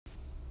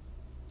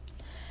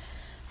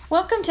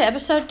Welcome to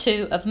episode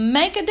 2 of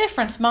Make a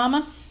Difference,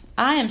 Mama.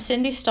 I am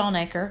Cindy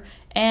Stallnaker,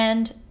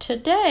 and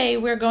today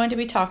we're going to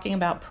be talking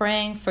about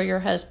praying for your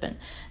husband.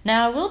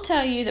 Now, I will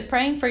tell you that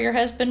praying for your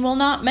husband will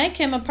not make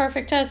him a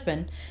perfect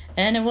husband,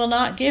 and it will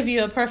not give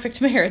you a perfect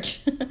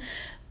marriage,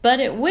 but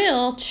it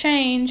will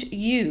change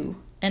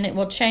you, and it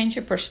will change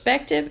your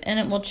perspective, and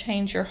it will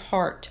change your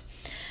heart.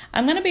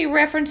 I'm going to be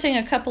referencing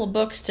a couple of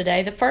books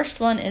today. The first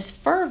one is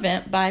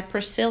Fervent by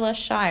Priscilla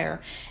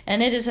Shirer,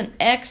 and it is an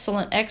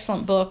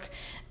excellent book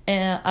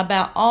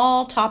about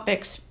all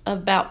topics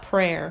about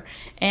prayer.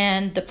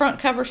 And the front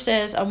cover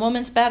says, A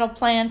Woman's Battle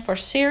Plan for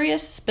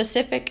Serious,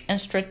 Specific,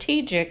 and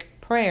Strategic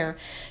Prayer.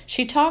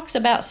 She talks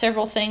about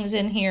several things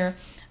in here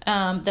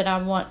that I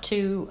want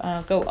to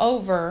go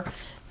over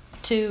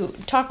to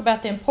talk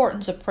about the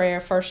importance of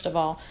prayer, first of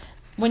all.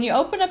 When you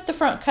open up the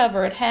front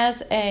cover, it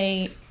has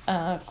a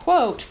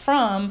quote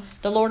from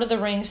The Lord of the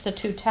Rings, The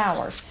Two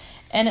Towers.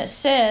 And it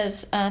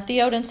says,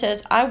 Theoden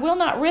says, I will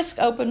not risk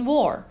open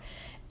war.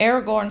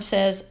 Aragorn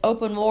says,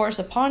 open war is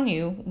upon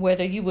you,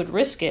 whether you would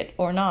risk it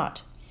or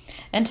not.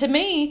 And to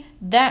me,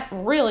 that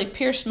really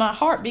pierced my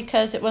heart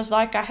because it was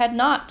like I had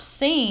not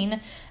seen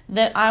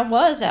that I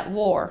was at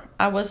war.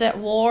 I was at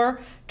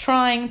war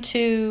trying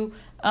in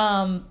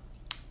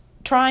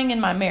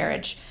my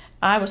marriage.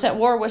 I was at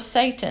war with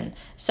Satan.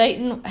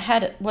 Satan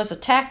was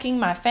attacking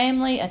my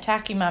family,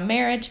 attacking my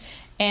marriage,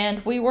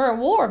 and we were at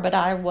war, but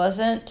I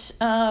wasn't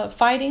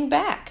fighting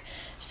back.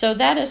 So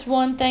that is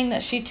one thing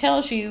that she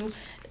tells you.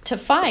 To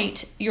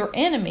fight your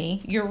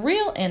enemy, your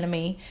real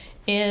enemy,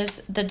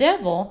 is the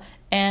devil,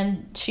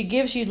 and she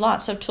gives you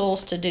lots of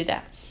tools to do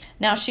that.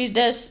 Now, she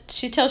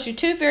tells you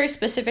two very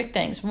specific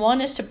things.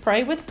 One is to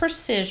pray with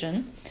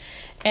precision,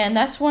 and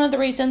that's one of the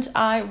reasons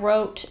I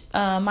wrote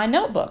my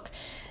notebook.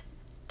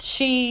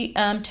 She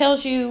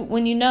tells you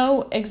when you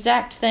know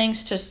exact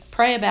things to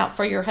pray about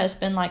for your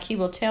husband, like he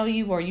will tell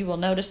you or you will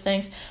notice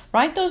things,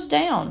 write those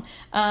down.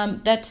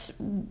 That's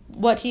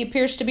what he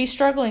appears to be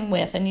struggling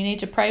with, and you need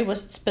to pray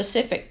with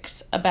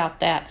specifics about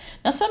that.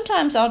 Now,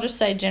 sometimes I'll just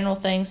say general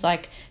things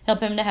like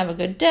help him to have a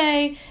good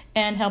day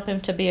and help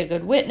him to be a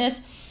good witness.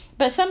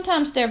 But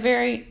sometimes there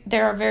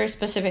are very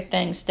specific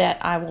things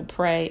that I will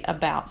pray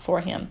about for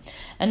him.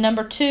 And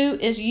number 2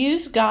 is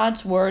use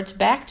God's words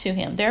back to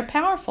him. They're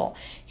powerful.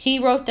 He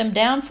wrote them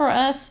down for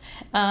us,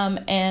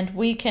 and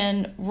we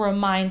can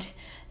remind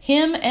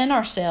him and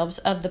ourselves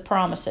of the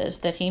promises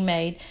that he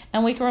made,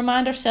 and we can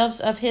remind ourselves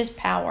of his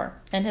power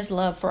and his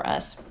love for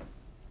us.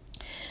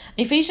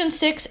 Ephesians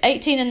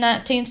 6:18 and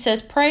 19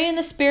 says, Pray in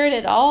the Spirit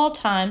at all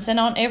times and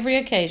on every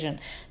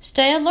occasion.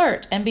 Stay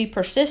alert and be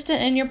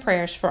persistent in your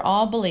prayers for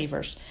all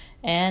believers,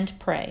 and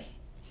pray.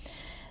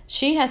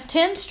 She has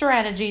 10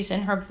 strategies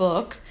in her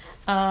book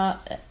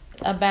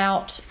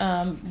about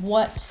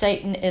what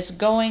Satan is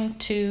going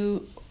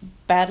to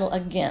battle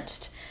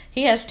against.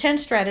 He has 10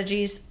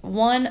 strategies.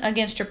 1,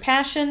 against your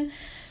passion.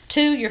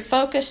 2, your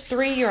focus.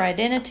 3, your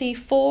identity.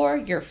 4,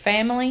 your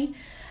family.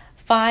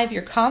 5,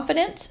 your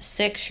confidence.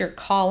 6, your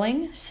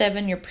calling.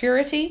 7, your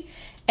purity.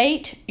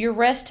 8, your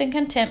rest and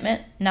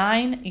contentment.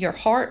 9, your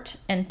heart.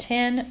 And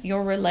 10,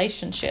 your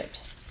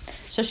relationships.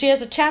 So she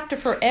has a chapter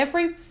for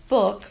every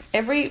book,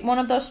 every one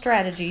of those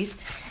strategies.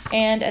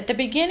 And at the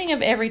beginning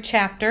of every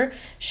chapter,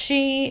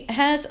 she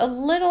has a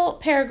little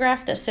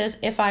paragraph that says,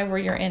 if I were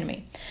your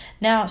enemy.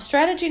 Now,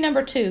 strategy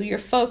number 2, your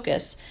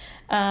focus,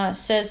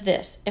 says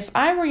this: if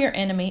I were your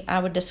enemy, I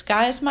would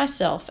disguise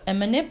myself and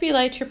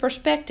manipulate your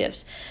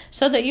perspectives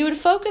so that you would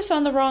focus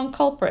on the wrong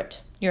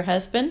culprit, your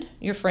husband,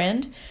 your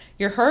friend,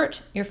 your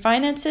hurt, your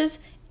finances,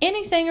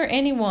 anything or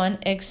anyone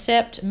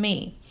except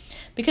me.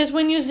 Because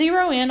when you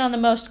zero in on the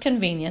most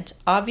convenient,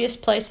 obvious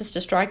places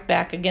to strike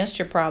back against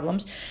your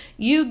problems,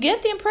 you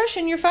get the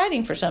impression you're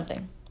fighting for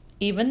something,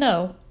 even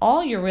though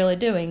all you're really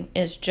doing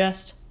is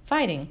just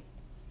fighting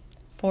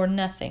for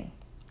nothing.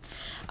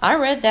 I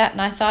read that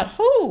and I thought,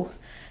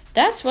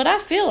 that's what I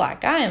feel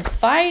like. I am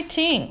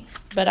fighting,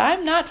 but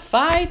I'm not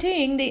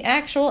fighting the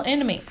actual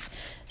enemy.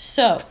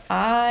 So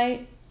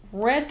I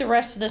read the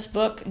rest of this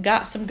book,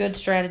 got some good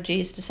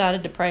strategies,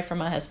 decided to pray for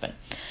my husband.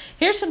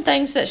 Here's some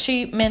things that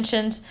she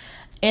mentions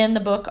in the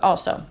book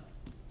also.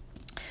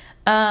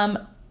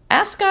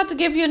 Ask God to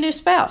give you a new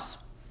spouse.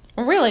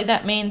 Really,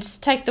 that means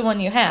take the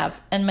one you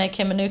have and make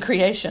him a new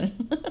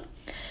creation.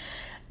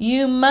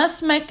 You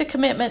must make the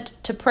commitment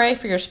to pray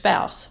for your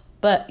spouse,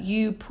 but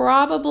you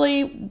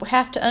probably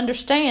have to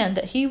understand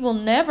that he will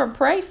never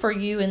pray for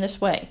you in this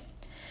way.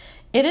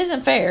 It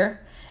isn't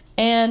fair,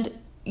 and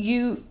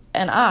you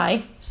and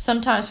I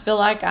sometimes feel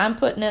like I'm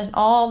putting in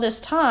all this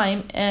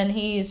time and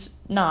he's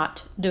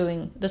not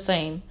doing the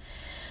same.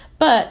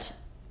 But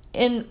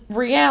in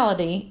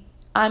reality,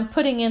 I'm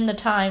putting in the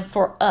time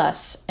for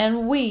us,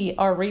 and we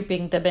are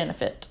reaping the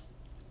benefit.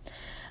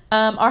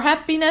 Our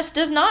happiness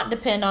does not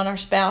depend on our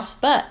spouse,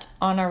 but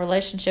on our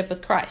relationship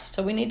with Christ.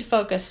 So we need to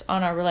focus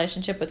on our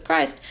relationship with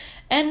Christ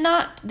and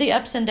not the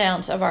ups and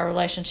downs of our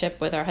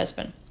relationship with our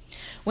husband.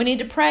 We need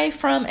to pray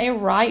from a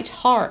right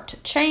heart.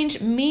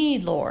 Change me,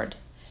 Lord.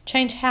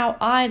 Change how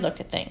I look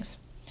at things.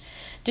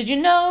 Did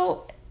you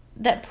know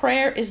that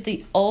prayer is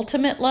the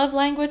ultimate love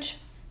language?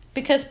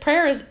 Because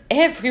prayer is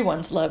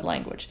everyone's love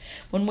language.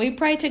 When we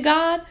pray to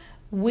God,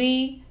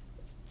 we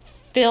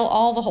fill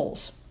all the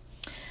holes.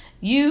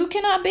 You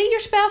cannot be your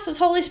spouse's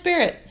Holy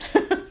Spirit.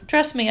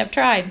 Trust me, I've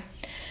tried.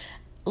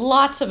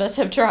 Lots of us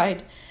have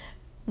tried.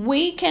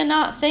 We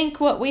cannot think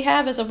what we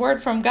have as a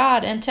word from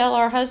God and tell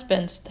our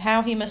husbands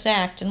how he must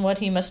act and what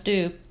he must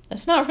do.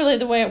 That's not really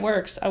the way it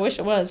works. I wish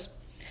it was.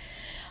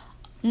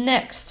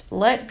 Next,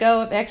 let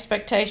go of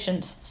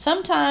expectations.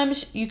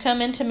 Sometimes you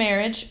come into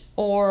marriage,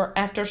 or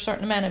after a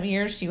certain amount of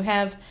years, you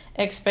have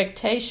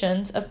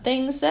expectations of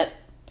things that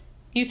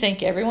you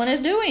think everyone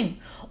is doing,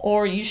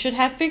 or you should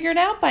have figured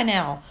out by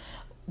now.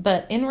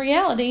 But in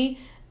reality,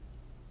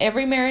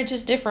 every marriage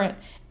is different.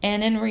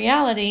 And in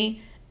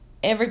reality,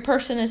 every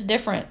person is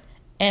different.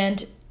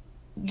 And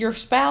your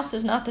spouse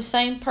is not the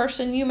same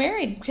person you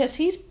married, because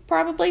he's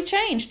probably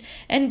changed.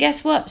 And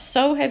guess what?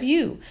 So have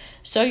you.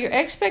 So your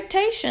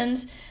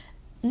expectations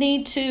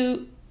need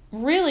to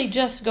really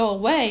just go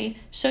away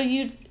so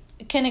you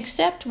can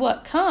accept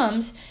what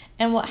comes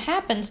and what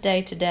happens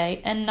day to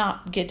day and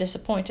not get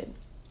disappointed.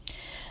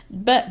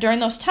 But during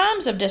those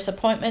times of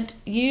disappointment,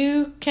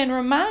 you can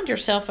remind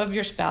yourself of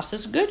your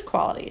spouse's good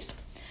qualities.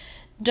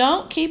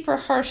 Don't keep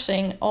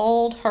rehearsing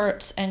old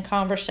hurts and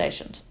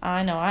conversations.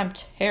 I know I'm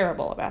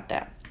terrible about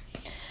that.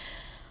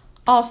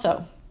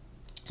 Also,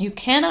 you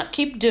cannot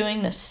keep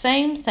doing the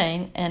same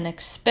thing and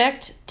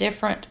expect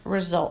different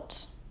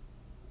results.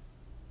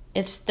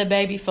 It's the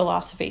baby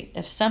philosophy.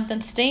 If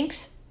something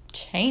stinks,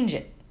 change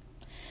it.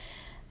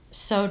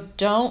 So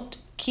don't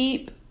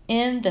keep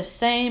in the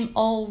same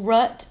old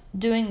rut,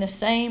 doing the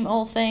same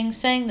old thing,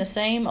 saying the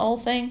same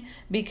old thing,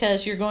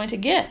 because you're going to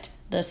get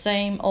the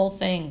same old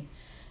thing.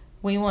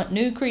 We want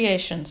new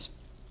creations.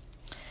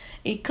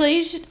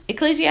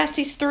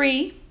 Ecclesiastes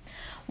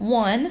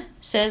 3:1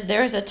 says,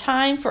 there is a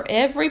time for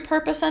every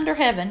purpose under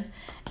heaven.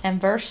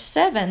 And verse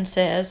 7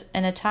 says,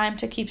 and a time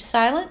to keep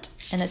silent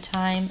and a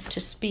time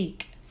to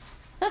speak.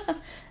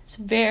 It's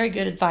very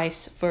good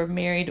advice for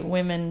married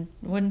women,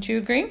 wouldn't you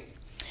agree?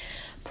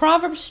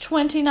 Proverbs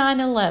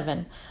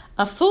 29:11,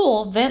 a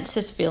fool vents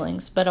his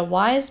feelings, but a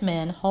wise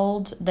man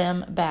holds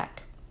them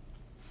back.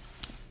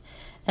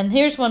 And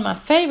here's one of my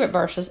favorite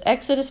verses,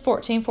 Exodus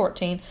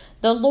 14:14.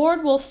 The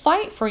Lord will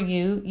fight for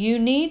you. You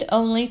need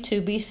only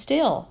to be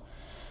still.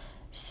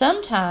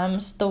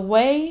 Sometimes the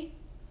way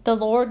the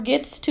Lord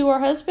gets to our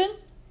husband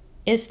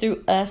is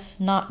through us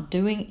not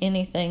doing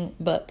anything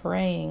but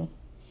praying.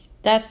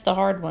 That's the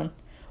hard one.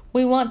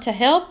 We want to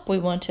help. We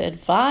want to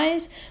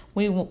advise.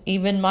 We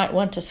even might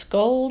want to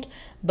scold.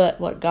 But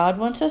what God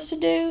wants us to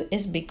do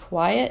is be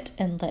quiet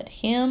and let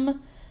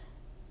Him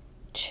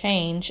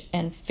change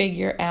and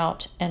figure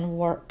out and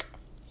work.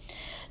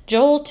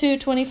 Joel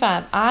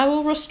 2:25, I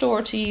will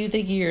restore to you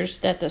the years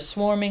that the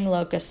swarming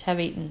locusts have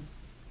eaten.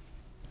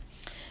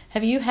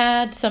 Have you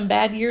had some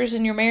bad years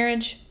in your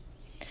marriage?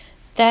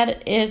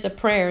 That is a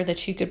prayer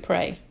that you could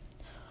pray.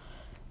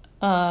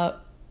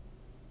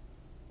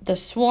 The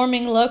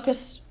swarming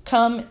locusts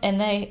come and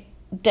they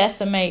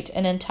decimate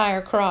an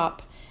entire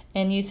crop,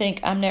 and you think,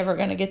 I'm never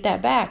going to get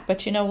that back.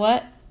 But you know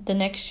what? The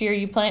next year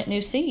you plant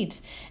new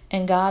seeds,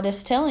 and God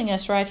is telling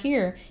us right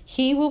here,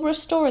 He will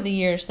restore the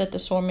years that the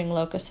swarming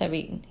locusts have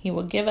eaten. He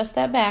will give us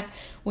that back.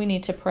 We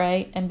need to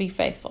pray and be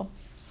faithful.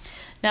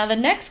 Now, the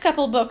next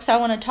couple of books I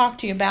want to talk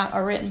to you about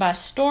are written by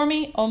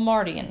Stormy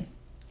Omartian.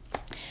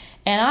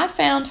 And I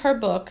found her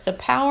book, The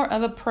Power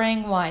of a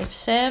Praying Wife,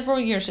 several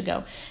years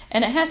ago.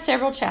 And it has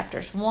several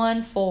chapters,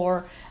 one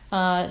for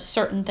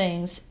certain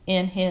things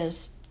in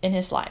his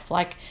life,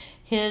 like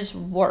his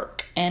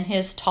work and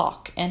his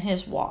talk and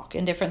his walk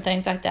and different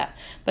things like that.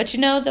 But you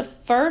know, the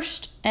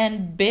first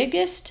and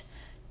biggest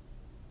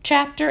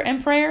chapter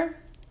in prayer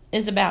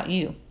is about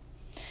you.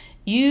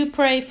 You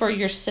pray for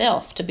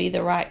yourself to be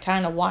the right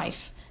kind of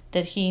wife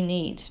that he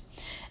needs.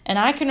 And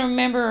I can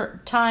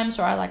remember times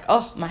where I like,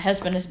 oh, my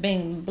husband is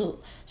being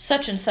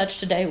such and such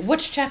today.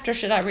 Which chapter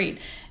should I read?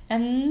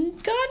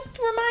 And God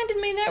reminded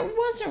me that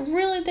wasn't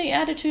really the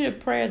attitude of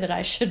prayer that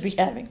I should be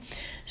having.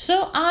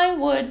 So I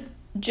would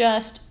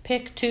just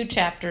pick 2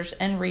 chapters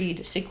and read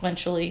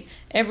sequentially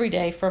every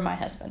day for my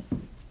husband.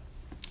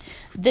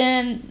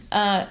 Then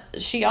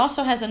she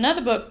also has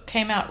another book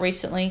came out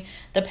recently,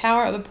 The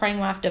Power of a Praying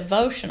Wife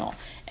Devotional.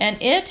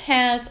 And it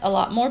has a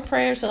lot more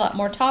prayers, a lot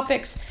more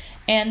topics.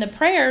 And the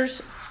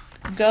prayers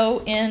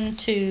go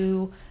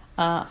into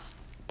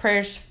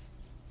prayers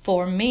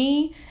for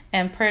me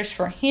and prayers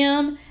for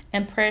him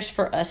and prayers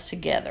for us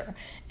together.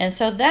 And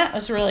so that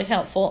was really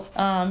helpful.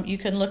 You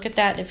can look at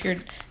that if you're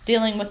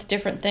dealing with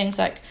different things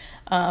like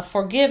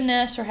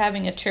forgiveness or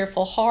having a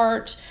cheerful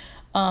heart,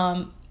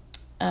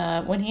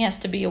 when he has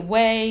to be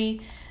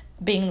away,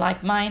 being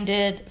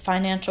like-minded,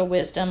 financial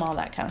wisdom, all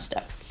that kind of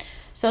stuff.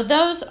 So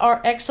those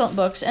are excellent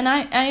books.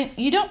 And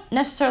you don't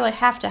necessarily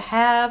have to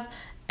have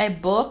a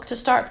book to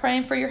start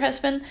praying for your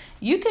husband.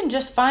 You can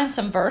just find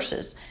some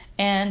verses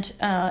and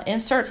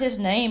insert his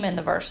name in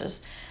the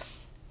verses.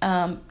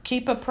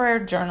 keep a prayer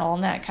journal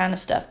and that kind of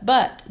stuff.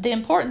 But the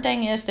important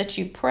thing is that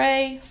you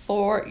pray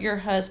for your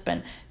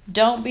husband.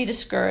 Don't be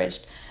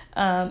discouraged.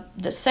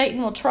 The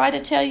Satan will try to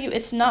tell you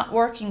it's not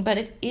working, but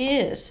it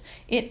is.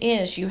 It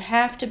is. You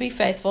have to be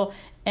faithful,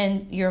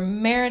 and your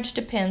marriage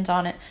depends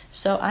on it.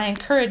 So I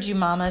encourage you,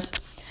 mamas,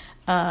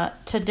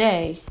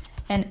 today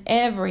and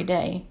every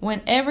day,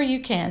 whenever you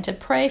can, to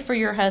pray for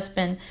your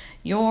husband.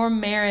 Your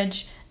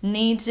marriage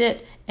needs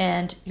it,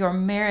 and your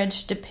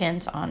marriage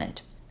depends on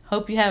it.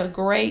 Hope you have a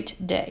great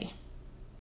day.